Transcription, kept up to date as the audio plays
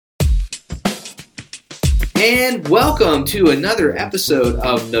And welcome to another episode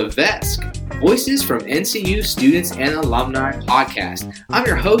of The VESC, Voices from NCU Students and Alumni podcast. I'm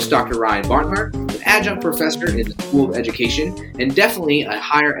your host, Dr. Ryan Barnhart, an adjunct professor in the School of Education, and definitely a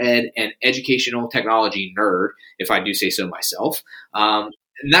higher ed and educational technology nerd, if I do say so myself. And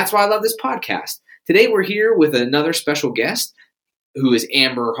that's why I love this podcast. Today we're here with another special guest, who is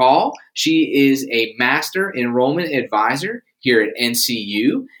Amber Hall. She is a Master Enrollment Advisor here at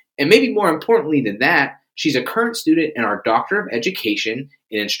NCU, and maybe more importantly than that, she's a current student in our Doctor of Education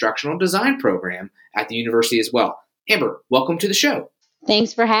in Instructional Design program at the university as well. Amber, welcome to the show.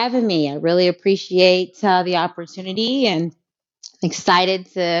 Thanks for having me. I really appreciate the opportunity and excited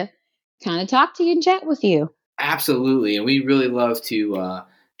to kind of talk to you and chat with you. Absolutely. And we really love to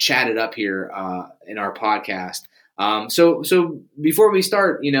chat it up here in our podcast. So before we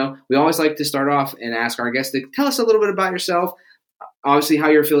start, we always like to start off and ask our guests to tell us a little bit about yourself, obviously how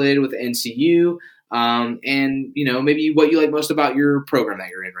you're affiliated with NCU, and maybe what you like most about your program that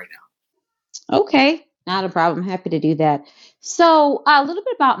you're in right now. Okay, not a problem. Happy to do that. So a little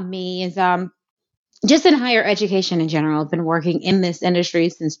bit about me is just in higher education in general. I've been working in this industry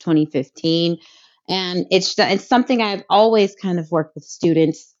since 2015, and it's something I've always kind of worked with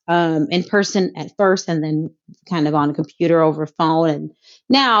students in person at first, and then kind of on a computer over phone, and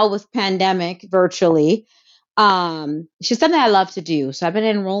now with pandemic virtually. It's just something I love to do. So I've been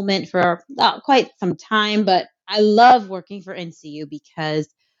in enrollment for quite some time, but I love working for NCU because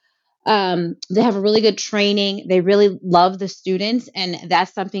they have a really good training. They really love the students, and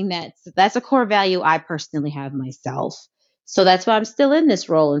that's something that's a core value I personally have myself. So that's why I'm still in this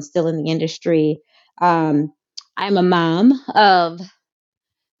role and still in the industry. I'm a mom of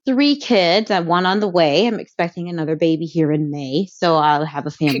 3 kids. I have one on the way. I'm expecting another baby here in May, so I'll have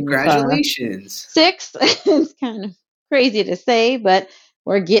a family. Congratulations. Of 6. It's kind of crazy to say, but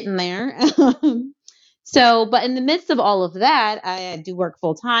we're getting there. But in the midst of all of that, I do work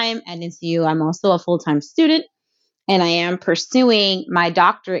full time at NCU. I'm also a full-time student, and I am pursuing my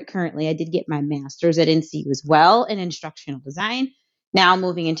doctorate currently. I did get my master's at NCU as well in instructional design. Now I'm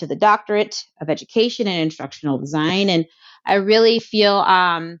moving into the doctorate of education in instructional design, and I really feel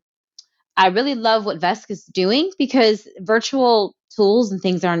I really love what VESC is doing because virtual tools and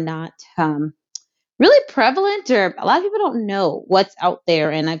things are not really prevalent, or a lot of people don't know what's out there.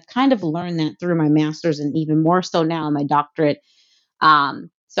 And I've kind of learned that through my master's and even more so now in my doctorate.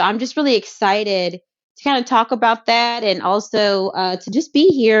 So I'm just really excited to kind of talk about that, and also to just be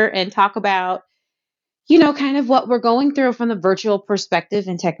here and talk about kind of what we're going through from the virtual perspective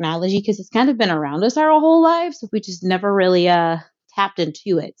and technology, because it's kind of been around us our whole lives. We just never really tapped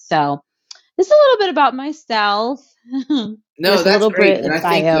into it. So just a little bit about myself. No, that's great. And I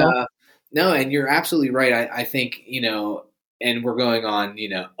think, and you're absolutely right. I think, and we're going on,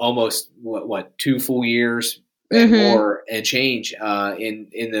 almost what 2 full years and more and change in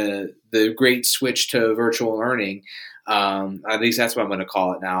the great switch to virtual learning. At least that's what I'm going to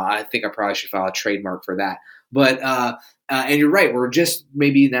call it now. I think I probably should file a trademark for that. But and you're right. We're just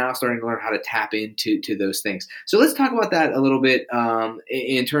maybe now starting to learn how to tap into those things. So let's talk about that a little bit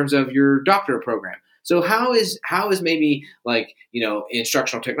in terms of your doctorate program. So how is maybe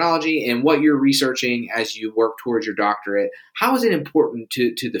instructional technology and what you're researching as you work towards your doctorate, how is it important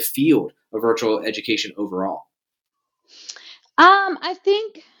to the field of virtual education overall? I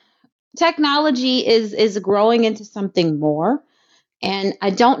think technology is growing into something more, and I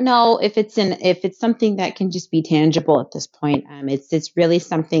don't know if it's something that can just be tangible at this point. It's really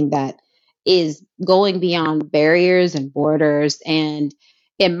something that is going beyond barriers and borders. And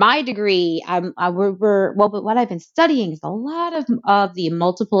in my degree, what I've been studying is a lot of the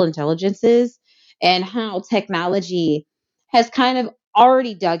multiple intelligences and how technology has kind of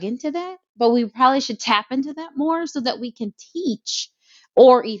already dug into that, but we probably should tap into that more so that we can teach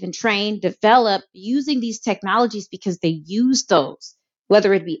or even train, develop using these technologies, because they use those,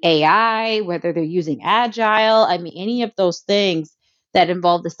 whether it be AI, whether they're using Agile, any of those things that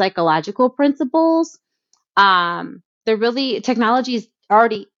involve the psychological principles. Technology is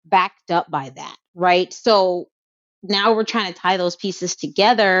already backed up by that, right? So now we're trying to tie those pieces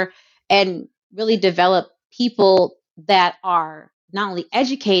together and really develop people that are not only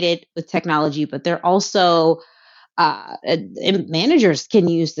educated with technology, but they're also and managers can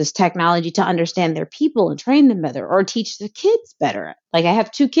use this technology to understand their people and train them better, or teach the kids better. Like I have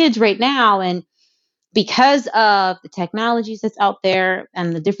 2 kids right now, and because of the technologies that's out there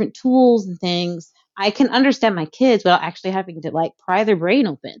and the different tools and things, I can understand my kids without actually having to pry their brain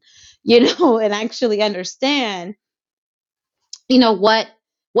open, and actually understand, what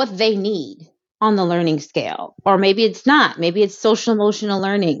they need on the learning scale. Or maybe it's not. Maybe it's social emotional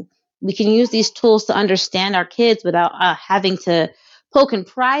learning. we can use these tools to understand our kids without having to poke and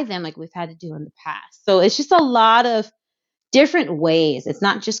pry them like we've had to do in the past. So it's just a lot of different ways. It's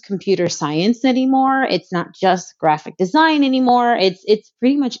not just computer science anymore. It's not just graphic design anymore. It's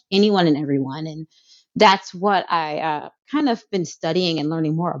pretty much anyone and everyone. And that's what I kind of been studying and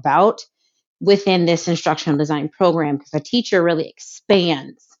learning more about within this instructional design program, because a teacher really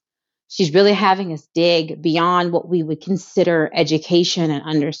expands. She's really having us dig beyond what we would consider education and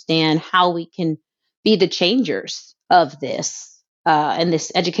understand how we can be the changers of this in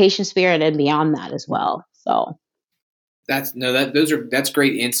this education sphere and beyond that as well. So that's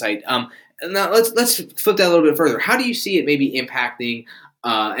great insight. Now let's flip that a little bit further. How do you see it maybe impacting?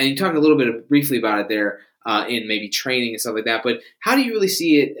 And you talked a little bit briefly about it there in maybe training and stuff like that. But how do you really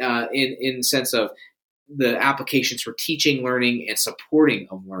see it in the sense of the applications for teaching, learning, and supporting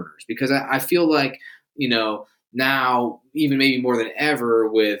of learners? Because I feel like, now even maybe more than ever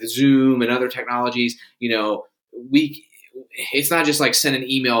with Zoom and other technologies, it's not just like send an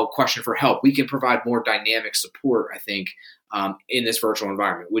email question for help. We can provide more dynamic support, I think, in this virtual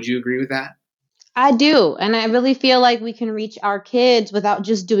environment. Would you agree with that? I do. And I really feel like we can reach our kids without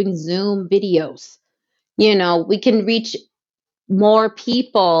just doing Zoom videos. We can reach more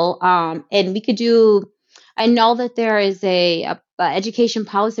people, and we could do, I know that there is a education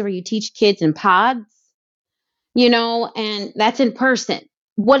policy where you teach kids in pods, and that's in person.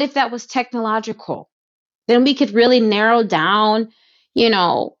 What if that was technological? Then we could really narrow down,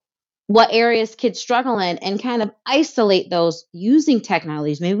 what areas kids struggle in and kind of isolate those using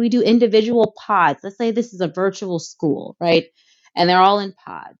technologies. Maybe we do individual pods. Let's say this is a virtual school, right? And they're all in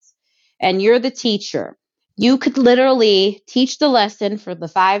pods. And you're the teacher. You could literally teach the lesson for the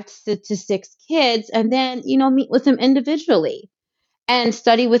 5 to 6 kids and then, meet with them individually and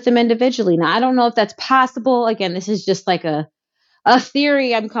study with them individually. Now, I don't know if that's possible. Again, this is just like a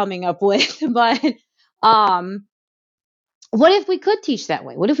theory I'm coming up with, but what if we could teach that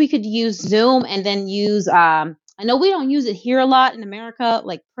way? What if we could use Zoom and then use, I know we don't use it here a lot in America,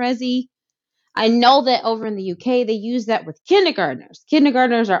 like Prezi. I know that over in the UK, they use that with kindergartners.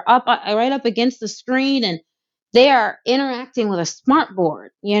 Kindergartners are right up against the screen and they are interacting with a smart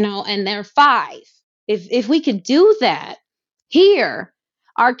board, and they're 5. If we could do that here,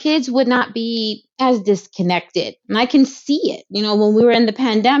 our kids would not be as disconnected. And I can see it. When we were in the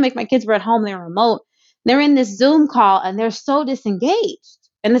pandemic, my kids were at home, they were remote. They're in this Zoom call and they're so disengaged.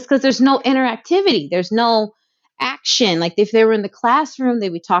 And it's because there's no interactivity. There's no action. Like if they were in the classroom,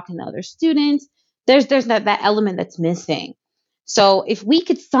 they'd be talking to other students. There's that element that's missing. So if we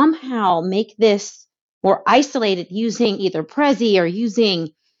could somehow make this more isolated using either Prezi or using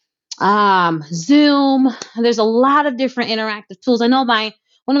Zoom, there's a lot of different interactive tools. I know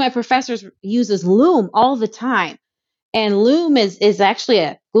one of my professors uses Loom all the time. And Loom is actually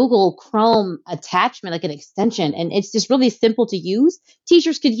a Google Chrome attachment, like an extension. And it's just really simple to use.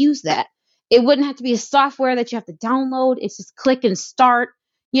 Teachers could use that. It wouldn't have to be a software that you have to download. It's just click and start.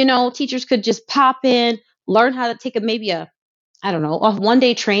 Teachers could just pop in, learn how to take maybe a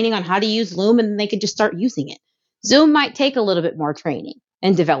 1-day training on how to use Loom, and then they could just start using it. Zoom might take a little bit more training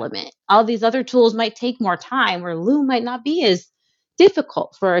and development. All these other tools might take more time, where Loom might not be as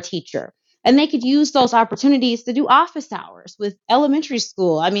difficult for a teacher. And they could use those opportunities to do office hours with elementary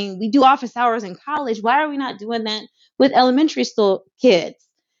school. I mean, we do office hours in college. Why are we not doing that with elementary school kids,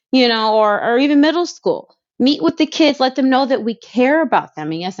 or even middle school? Meet with the kids, let them know that we care about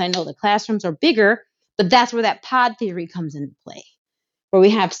them. And yes, I know the classrooms are bigger, but that's where that pod theory comes into play, where we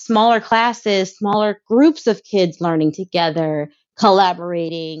have smaller classes, smaller groups of kids learning together,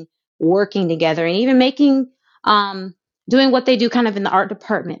 collaborating, working together, and even making doing what they do kind of in the art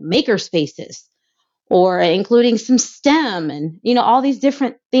department, maker spaces, or including some STEM and, all these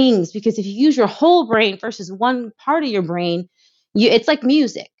different things. Because if you use your whole brain versus one part of your brain, it's like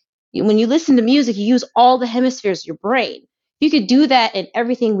music. When you listen to music, you use all the hemispheres of your brain. If you could do that in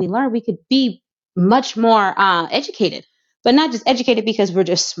everything we learn, we could be much more educated, but not just educated because we're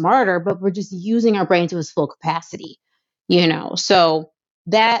just smarter, but we're just using our brain to its full capacity, So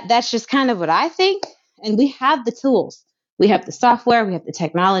that's just kind of what I think. And we have the tools. We have the software, we have the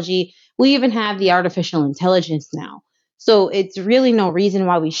technology, we even have the artificial intelligence now. So it's really no reason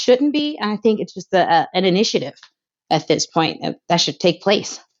why we shouldn't be. And I think it's just an initiative at this point that should take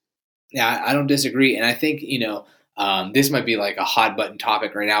place. Yeah, I don't disagree. And I think, this might be like a hot button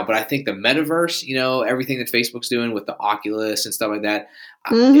topic right now, but I think the metaverse, everything that Facebook's doing with the Oculus and stuff like that,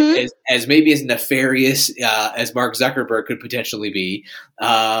 as maybe as nefarious as Mark Zuckerberg could potentially be,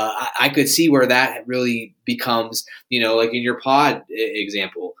 I could see where that really becomes, like in your pod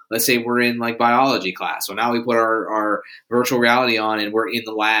example, let's say we're in like biology class. So now we put our virtual reality on and we're in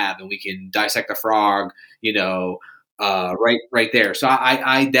the lab and we can dissect a frog, right there. So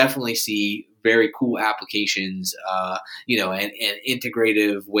I definitely see very cool applications, and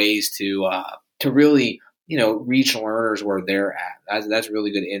integrative ways to really, reach learners where they're at. That's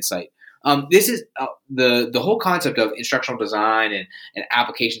really good insight. This is the whole concept of instructional design and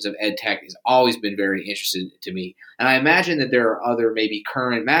applications of ed tech has always been very interesting to me. And I imagine that there are other maybe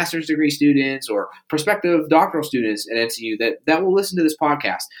current master's degree students or prospective doctoral students at NCU that will listen to this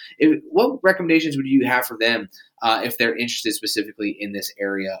podcast. What recommendations would you have for them if they're interested specifically in this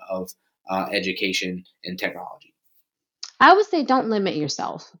area of education and technology? I would say don't limit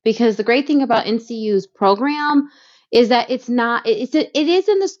yourself, because the great thing about NCU's program is that it is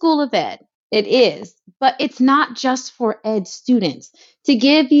in the School of Ed. It is, but it's not just for ed students. To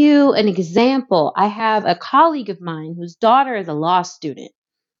give you an example, I have a colleague of mine whose daughter is a law student.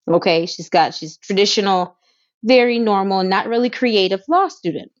 Okay, she's traditional, very normal, not really creative law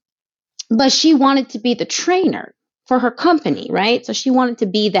student. But she wanted to be the trainer for her company, right? So she wanted to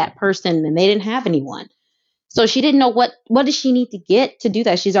be that person, and they didn't have anyone. So she didn't know what does she need to get to do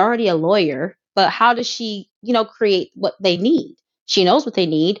that. She's already a lawyer, but how does she, create what they need? She knows what they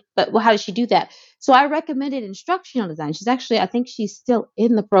need, but how does she do that? So I recommended instructional design. I think she's still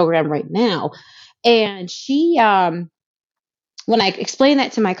in the program right now. And she, when I explained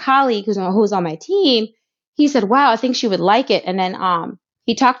that to my colleague who's on my team, he said, wow, I think she would like it. And then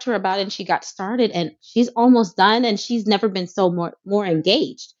he talked to her about it and she got started and she's almost done and she's never been so more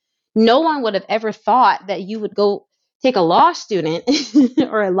engaged. No one would have ever thought that you would go take a law student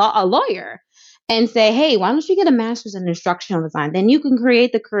or a lawyer and say, hey, why don't you get a master's in instructional design? Then you can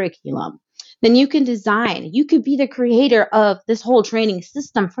create the curriculum. Then you can design. You could be the creator of this whole training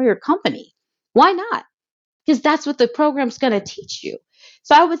system for your company. Why not? Because that's what the program's going to teach you.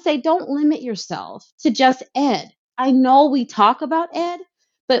 So I would say don't limit yourself to just ed. I know we talk about ed,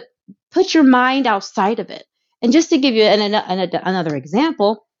 but put your mind outside of it. And just to give you another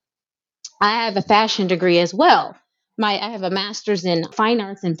example, I have a fashion degree as well. I have a master's in fine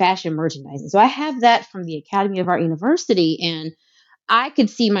arts and fashion merchandising. So I have that from the Academy of Art University. And I could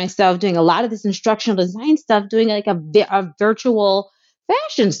see myself doing a lot of this instructional design stuff, doing like a virtual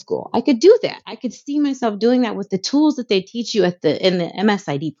fashion school. I could do that. I could see myself doing that with the tools that they teach you in the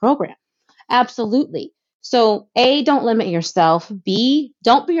MSID program. Absolutely. So A, don't limit yourself. B,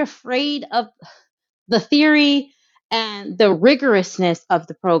 don't be afraid of the theory and the rigorousness of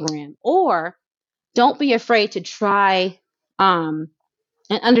the program, or don't be afraid to try and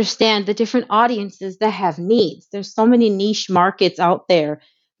understand the different audiences that have needs. There's so many niche markets out there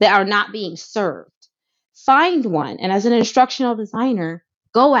that are not being served. Find one, and as an instructional designer,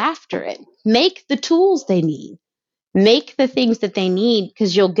 go after it. Make the tools they need. Make the things that they need,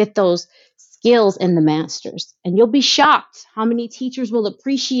 because you'll get those skills in the masters. And you'll be shocked how many teachers will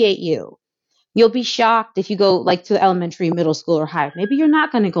appreciate you. You'll be shocked if you go like to elementary, middle school, or higher. Maybe you're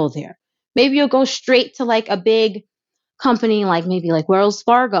not going to go there. Maybe you'll go straight to like a big company, like maybe like Wells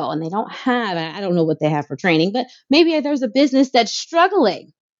Fargo, and they don't have, I don't know what they have for training, but maybe there's a business that's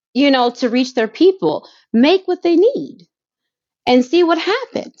struggling, to reach their people. Make what they need and see what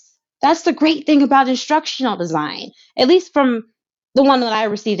happens. That's the great thing about instructional design, at least from the one that I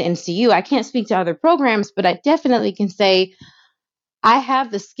received at NCU. I can't speak to other programs, but I definitely can say I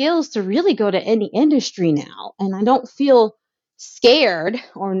have the skills to really go to any industry now. And I don't feel scared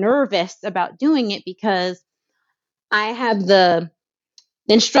or nervous about doing it because I have the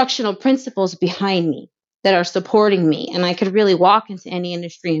instructional principles behind me that are supporting me. And I could really walk into any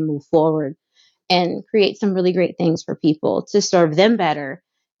industry and move forward and create some really great things for people to serve them better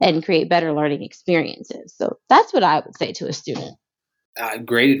and create better learning experiences. So that's what I would say to a student.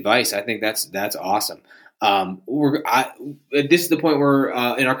 Great advice. I think that's awesome. This is the point where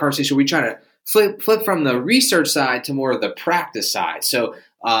in our conversation we try to flip from the research side to more of the practice side. So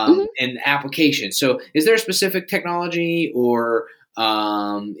and application. So is there a specific technology or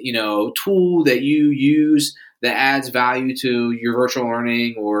tool that you use that adds value to your virtual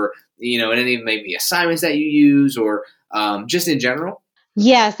learning, or any maybe assignments that you use, or just in general?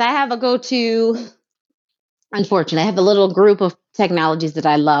 Yes, I have a go-to. Unfortunately, I have a little group of technologies that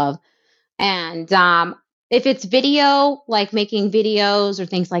I love, and if it's video, like making videos or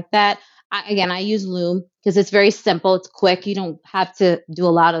things like that, I use Loom because it's very simple. It's quick. You don't have to do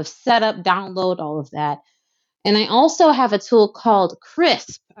a lot of setup, download, all of that. And I also have a tool called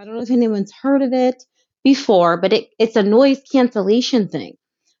Crisp. I don't know if anyone's heard of it before, but it's a noise cancellation thing.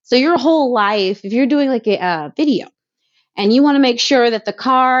 So your whole life, if you're doing like a video and you want to make sure that the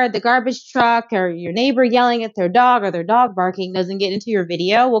car, the garbage truck, or your neighbor yelling at their dog or their dog barking doesn't get into your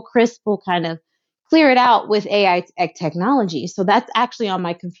video, well, Crisp will kind of clear it out with AI technology. So that's actually on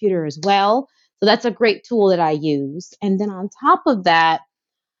my computer as well. So that's a great tool that I use. And then on top of that,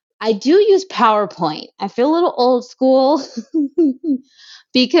 I do use PowerPoint. I feel a little old school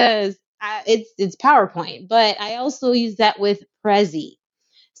because it's PowerPoint, but I also use that with Prezi.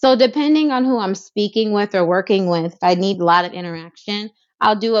 So depending on who I'm speaking with or working with, if I need a lot of interaction,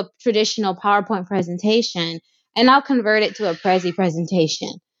 I'll do a traditional PowerPoint presentation and I'll convert it to a Prezi presentation.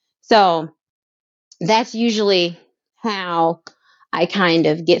 So that's usually how I kind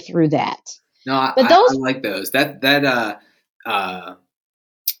of get through that. No, I like those. The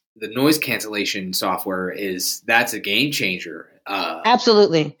noise cancellation software that's a game changer.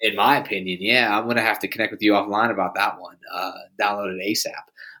 Absolutely. In my opinion. Yeah, I'm going to have to connect with you offline about that one. Download it ASAP.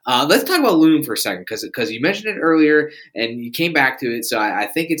 Let's talk about Loom for a second because you mentioned it earlier and you came back to it. So I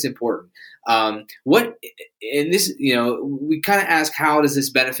think it's important. What in this, we kind of ask, how does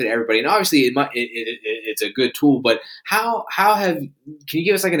this benefit everybody? And obviously it's a good tool, but can you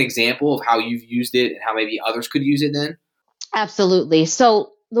give us like an example of how you've used it and how maybe others could use it then? Absolutely.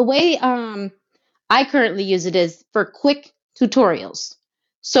 So the way I currently use it is for quick tutorials.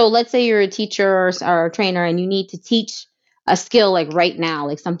 So let's say you're a teacher or a trainer and you need to teach a skill like right now,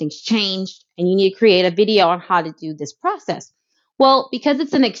 like something's changed and you need to create a video on how to do this process. Well, because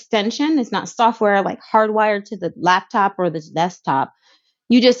it's an extension, it's not software like hardwired to the laptop or the desktop.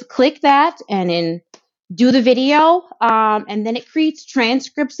 You just click that and then do the video, and then it creates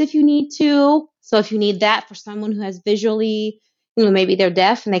transcripts if you need to. So if you need that for someone who has visually, maybe they're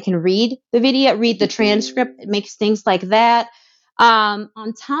deaf and they can read the video, read the transcript, it makes things like that. On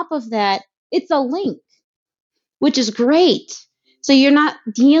top of that, it's a link, which is great. So you're not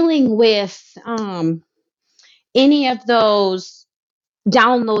dealing with any of those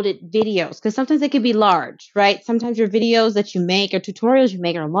downloaded videos because sometimes they can be large, right? Sometimes your videos that you make or tutorials you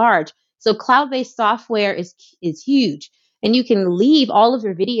make are large. So cloud-based software is huge, and you can leave all of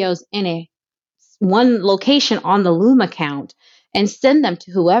your videos in one location on the Loom account and send them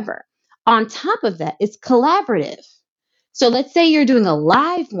to whoever. On top of that, it's collaborative. So let's say you're doing a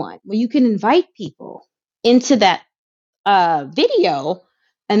live one where you can invite people into that video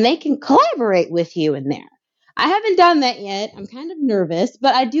and they can collaborate with you in there. I haven't done that yet. I'm kind of nervous,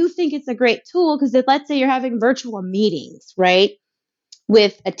 but I do think it's a great tool because let's say you're having virtual meetings, right,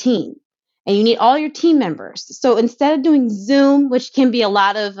 with a team and you need all your team members. So instead of doing Zoom, which can be a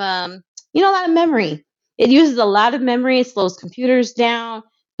lot of, a lot of memory, it uses a lot of memory. It slows computers down,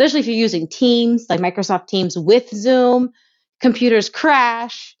 especially if you're using Teams, like Microsoft Teams with Zoom. Computers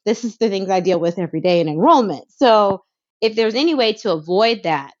crash. This is the things I deal with every day in enrollment. So if there's any way to avoid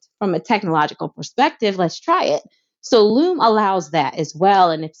that from a technological perspective, let's try it. So Loom allows that as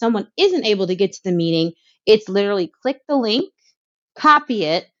well. And if someone isn't able to get to the meeting, it's literally click the link, copy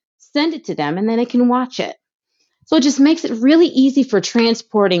it, send it to them, and then they can watch it. So it just makes it really easy for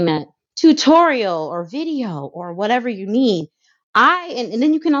transporting that tutorial or video or whatever you need. And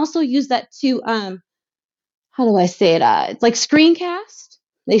then you can also use that to, how do I say it? It's like screencast.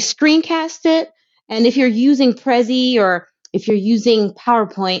 They screencast it. And if you're using Prezi or if you're using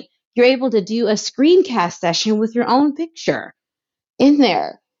PowerPoint, you're able to do a screencast session with your own picture in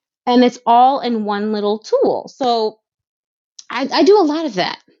there. And it's all in one little tool. So I do a lot of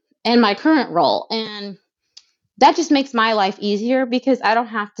that in my current role. And that just makes my life easier because I don't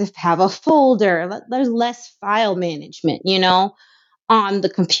have to have a folder. There's less file management, on the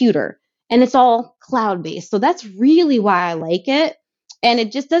computer. And it's all cloud-based. So that's really why I like it. And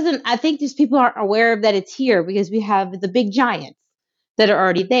it just doesn't, I think just people aren't aware of that it's here because we have the big giants that are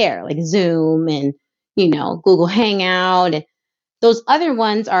already there, like Zoom and, Google Hangout. And those other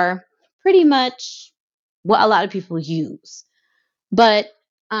ones are pretty much what a lot of people use. But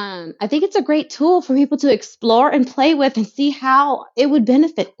I think it's a great tool for people to explore and play with and see how it would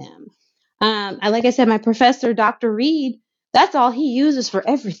benefit them. Like I said, my professor, Dr. Reed, that's all he uses for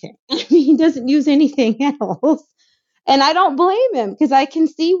everything. I mean, he doesn't use anything else. And I don't blame him because I can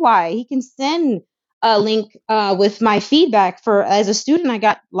see why. He can send a link with my feedback as a student. I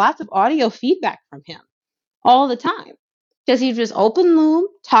got lots of audio feedback from him all the time because he just open Loom,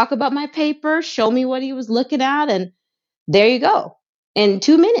 talk about my paper, show me what he was looking at, and there you go. In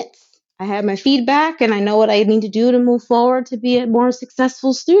 2 minutes, I have my feedback and I know what I need to do to move forward to be a more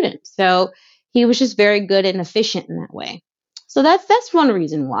successful student. So he was just very good and efficient in that way. So that's one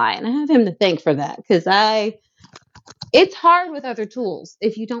reason why. And I have him to thank for that because I It's hard with other tools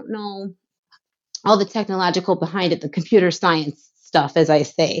if you don't know all the technological behind it, the computer science stuff, as I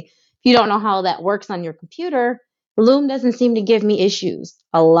say. If you don't know how that works on your computer, Loom doesn't seem to give me issues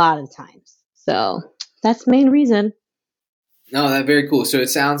a lot of times. So that's the main reason. No, that's very cool. So it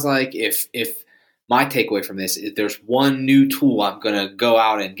sounds like if my takeaway from this is there's one new tool I'm gonna go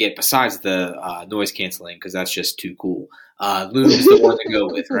out and get besides the noise canceling because that's just too cool. Loom is the one to go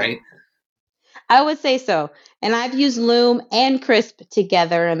with, right? I would say so. And I've used Loom and Crisp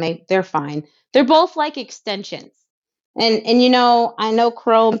together and they're fine. They're both like extensions. And I know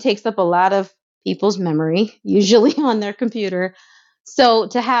Chrome takes up a lot of people's memory, usually on their computer. So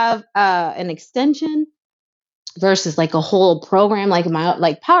to have an extension versus like a whole program like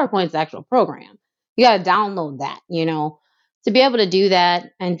PowerPoint's actual program. You got to download that, to be able to do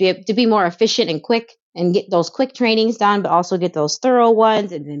that and to be more efficient and quick and get those quick trainings done, but also get those thorough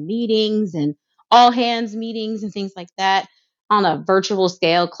ones and then meetings and all hands meetings and things like that on a virtual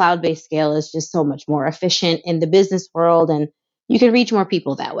scale, cloud-based scale is just so much more efficient in the business world and you can reach more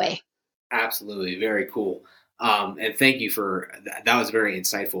people that way. Absolutely. Very cool. And thank you for that. Was very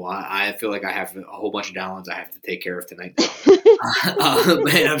insightful. I feel like I have a whole bunch of downloads I have to take care of tonight.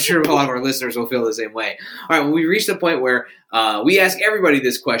 And I'm sure a lot of our listeners will feel the same way. All right. Well, we reached the point where we ask everybody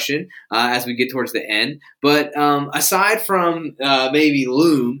this question as we get towards the end. But aside from maybe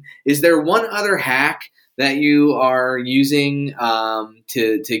Loom, is there one other hack that you are using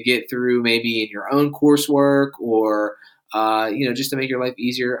to get through maybe in your own coursework or just to make your life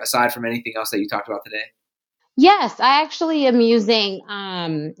easier aside from anything else that you talked about today? Yes, I actually am using,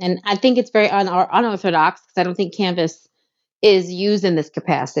 and I think it's very unorthodox because I don't think Canvas is used in this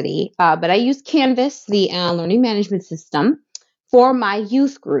capacity. But I use Canvas, the learning management system, for my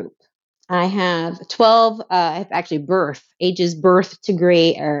youth group. I have 12, actually ages birth to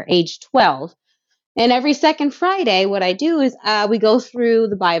grade or age 12. And every second Friday, what I do is we go through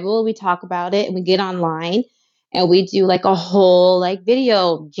the Bible, we talk about it, and we get online and we do like a whole like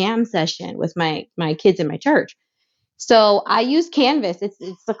video jam session with my kids in my church. So I use Canvas.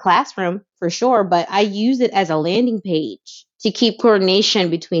 It's a classroom for sure, but I use it as a landing page to keep coordination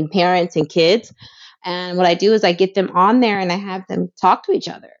between parents and kids. And what I do is I get them on there and I have them talk to each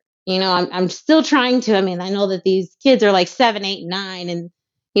other. I'm still trying to. I mean, I know that these kids are like 7, 8, 9,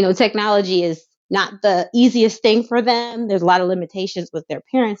 and technology is not the easiest thing for them. There's a lot of limitations with their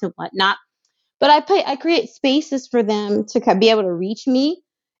parents and whatnot. But I create spaces for them to be able to reach me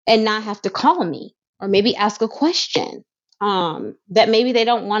and not have to call me or maybe ask a question that maybe they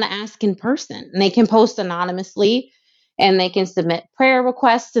don't want to ask in person. And they can post anonymously and they can submit prayer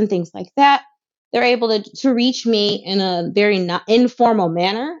requests and things like that. They're able to reach me in a very not informal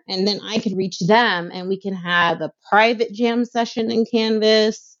manner. And then I can reach them and we can have a private jam session in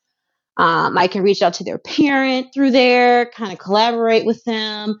Canvas. I can reach out to their parent through there, kind of collaborate with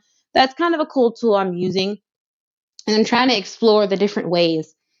them. That's kind of a cool tool I'm using. And I'm trying to explore the different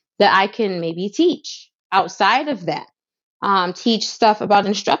ways that I can maybe teach outside of that. Teach stuff about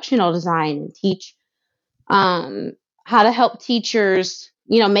instructional design and teach how to help teachers,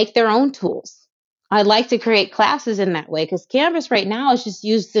 make their own tools. I'd like to create classes in that way because Canvas right now is just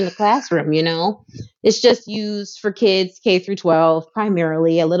used in the classroom, It's just used for kids K through 12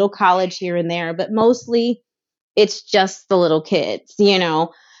 primarily, a little college here and there, but mostly it's just the little kids,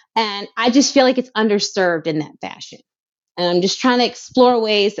 And I just feel like it's underserved in that fashion. And I'm just trying to explore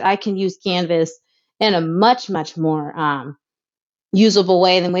ways that I can use Canvas in a much, much more usable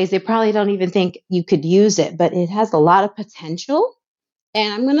way than ways they probably don't even think you could use it. But it has a lot of potential.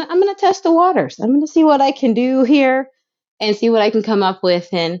 And I'm gonna test the waters. I'm gonna see what I can do here and see what I can come up with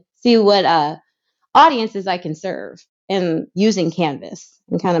and see what audiences I can serve and using Canvas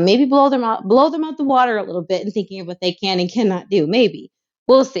and kind of maybe blow them out the water a little bit and thinking of what they can and cannot do. Maybe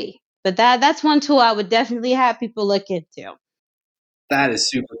we'll see. But that's one tool I would definitely have people look into. That is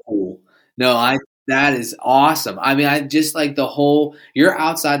super cool. No, that is awesome. I mean, I just like the whole you're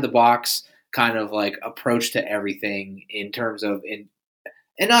outside the box kind of like approach to everything in terms of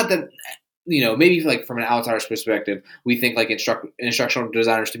and not that maybe like from an outsider's perspective, we think like instructional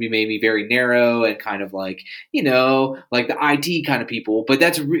designers to be maybe very narrow and kind of like like the IT kind of people. But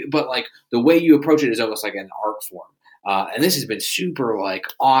but like the way you approach it is almost like an art form. And this has been super like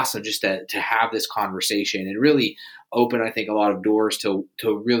awesome just to have this conversation and really open, I think, a lot of doors to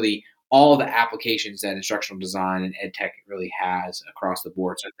really all the applications that instructional design and ed tech really has across the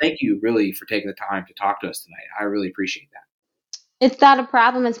board. So thank you really for taking the time to talk to us tonight. I really appreciate that. It's not a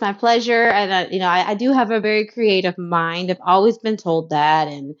problem. It's my pleasure. And, I do have a very creative mind. I've always been told that.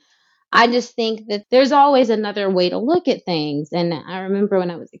 And I just think that there's always another way to look at things. And I remember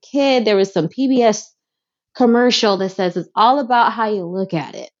when I was a kid, there was some PBS commercial that says it's all about how you look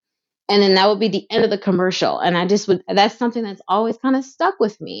at it. And then that would be the end of the commercial. And that's something that's always kind of stuck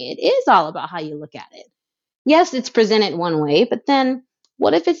with me. It is all about how you look at it. Yes, it's presented one way, but then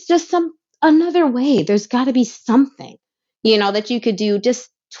what if it's just another way? There's got to be something, that you could do. Just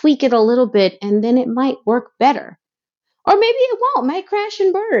tweak it a little bit and then it might work better. Or maybe it won't, might crash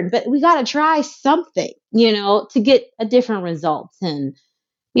and burn, but we got to try something, to get a different result and,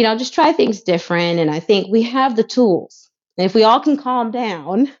 just try things different. And I think we have the tools. And if we all can calm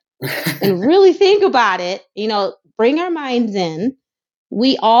down and really think about it, bring our minds in,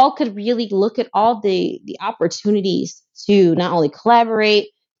 we all could really look at all the opportunities to not only collaborate,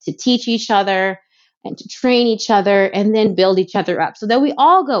 to teach each other and to train each other and then build each other up so that we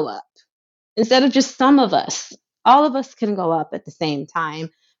all go up instead of just some of us. All of us can go up at the same time.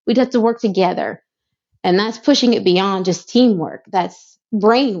 We'd have to work together. And that's pushing it beyond just teamwork. That's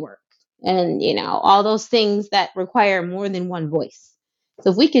brain work and, all those things that require more than one voice. So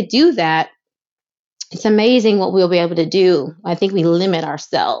if we could do that, it's amazing what we'll be able to do. I think we limit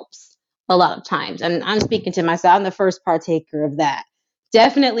ourselves a lot of times. And I'm speaking to myself. I'm the first partaker of that.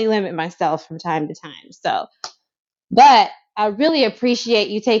 Definitely limit myself from time to time. So, but I really appreciate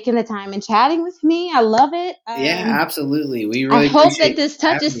you taking the time and chatting with me. I love it. Yeah, absolutely. We really hope that this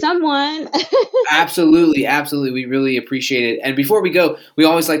touches someone. Absolutely. We really appreciate it. And before we go, we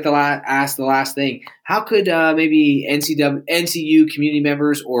always like to ask the last thing. How could maybe NCU community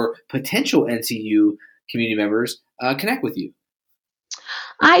members or potential NCU community members connect with you?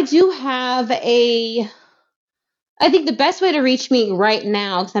 I do have I think the best way to reach me right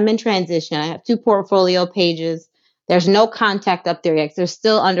now, because I'm in transition, I have 2 portfolio pages. There's no contact up there yet. They're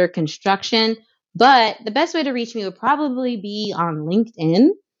still under construction. But the best way to reach me would probably be on LinkedIn.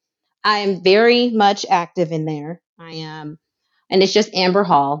 I am very much active in there. I am. And it's just Amber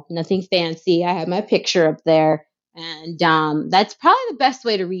Hall. Nothing fancy. I have my picture up there. And that's probably the best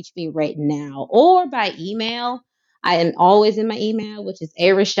way to reach me right now. Or by email. I am always in my email, which is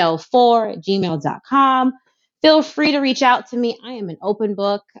arochelle4@gmail.com. Feel free to reach out to me. I am an open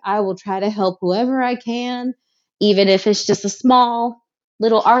book. I will try to help whoever I can, even if it's just a small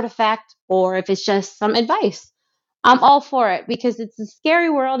little artifact or if it's just some advice. I'm all for it because it's a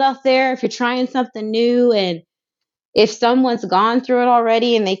scary world out there if you're trying something new. And if someone's gone through it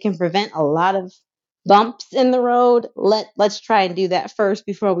already and they can prevent a lot of bumps in the road, let's try and do that first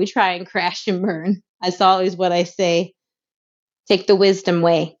before we try and crash and burn. That's always what I say. Take the wisdom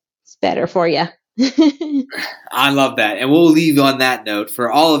way. It's better for you. I love that. And we'll leave on that note. For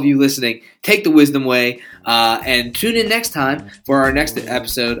all of you listening, take the wisdom way and tune in next time for our next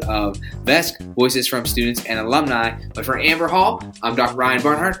episode of VESC, Voices from Students and Alumni. But for Amber Hall, I'm Dr. Ryan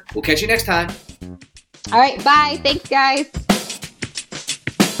Barnhart. We'll catch you next time. All right. Bye. Thanks, guys.